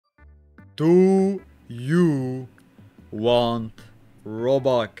Do you want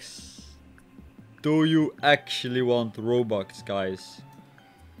Robux? Do you actually want Robux, guys?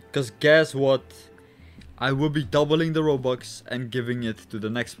 Because guess what? I will be doubling the Robux and giving it to the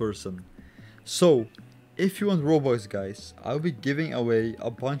next person. So, if you want Robux, guys, I'll be giving away a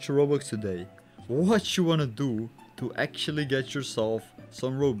bunch of Robux today. What you wanna do to actually get yourself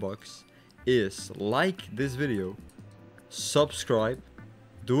some Robux is like this video, subscribe,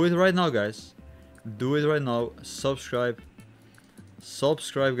 do it right now, guys, do it right now, subscribe,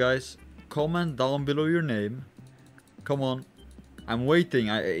 guys, comment down below your name, come on, I'm waiting.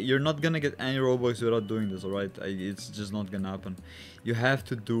 You're not gonna get any Robux without doing this, alright? It's just not gonna happen. You have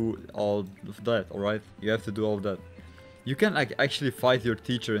to do all of that, alright? You have to do all of that. You can like actually fight your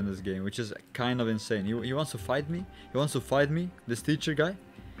teacher in this game, which is kind of insane. He wants to fight me. He wants to fight me. This teacher guy.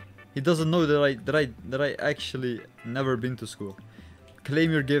 He doesn't know that I actually never been to school.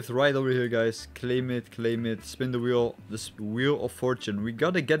 Claim your gift right over here, guys. Claim it, claim it. Spin the wheel. This wheel of fortune. We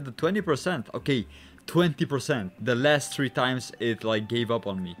gotta get the 20%. Okay, 20%. The last 3 times it like gave up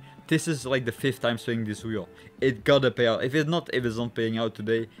on me. This is like the 5th time spinning this wheel. It gotta pay out. If it's not paying out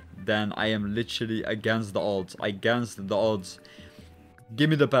today, then I am literally against the odds. Against the odds. Give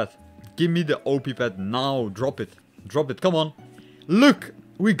me the pet. Give me the OP pet now. Drop it. Drop it. Come on. Look,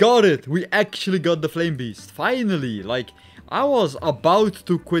 we got it. We actually got the flame beast. Finally. Like, I was about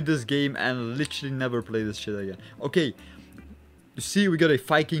to quit this game and literally never play this shit again. Okay. You see, we got a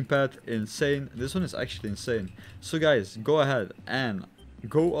Viking pet. Insane. This one is actually insane. So guys, go ahead and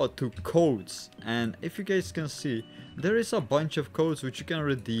go out to codes, and if you guys can see, there is a bunch of codes which you can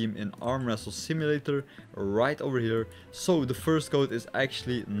redeem in Arm Wrestle Simulator right over here. So the first code is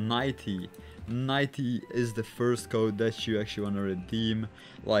actually 90. 90 is the first code that you actually want to redeem.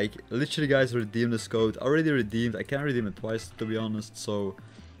 Like, literally, guys, redeem this code. Already redeemed. I can't redeem it twice, to be honest, so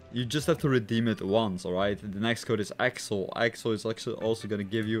you just have to redeem it once, alright? The next code is Axel. Axel is actually also gonna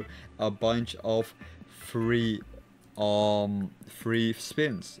give you a bunch of free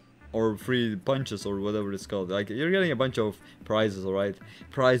spins or free punches or whatever it's called. Like, you're getting a bunch of prizes, alright?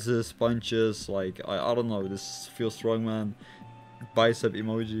 Prizes, punches, like, I don't know, this feels strong, man. Bicep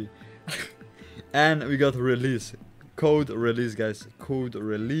emoji. And we got release. Code release, guys. Code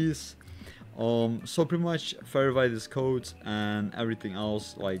release. So pretty much verify these codes and everything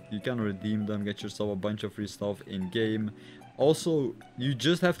else. Like, you can redeem them, get yourself a bunch of free stuff in game. Also, you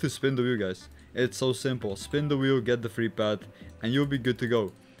just have to spin the wheel, guys. It's so simple. Spin the wheel, get the free pet, and you'll be good to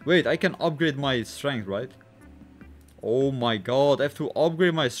go. Wait, I can upgrade my strength, right? Oh my god, I have to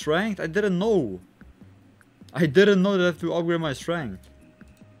upgrade my strength? I didn't know. I didn't know that I have to upgrade my strength.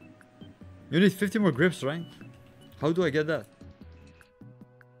 You need 50 more grip strength? How do I get that?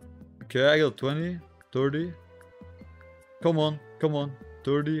 Okay, I got 20, 30. Come on, come on.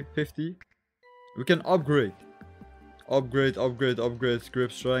 30, 50. We can upgrade. Upgrade,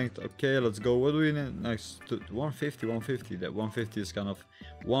 grip strength. Okay, let's go. What do we need next? 150, 150. That 150 is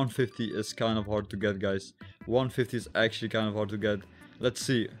kind of hard to get, guys. 150 is actually kind of hard to get. Let's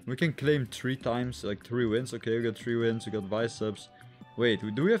see. We can claim 3 times, like 3 wins. Okay, we got 3 wins. We got biceps. Wait,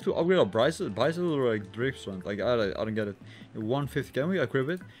 do we have to upgrade our biceps or like grip strength? Like, I don't get it. 150. Can we equip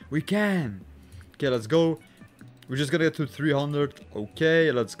it? We can. Okay, let's go. We're just gonna get to 300. Okay,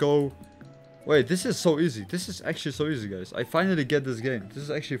 let's go. Wait, this is so easy. This is actually so easy, guys. I finally get this game. This is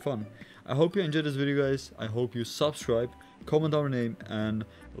actually fun. I hope you enjoyed this video, guys. I hope you subscribe, comment down your name, and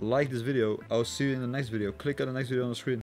like this video. I'll see you in the next video. Click on the next video on the screen.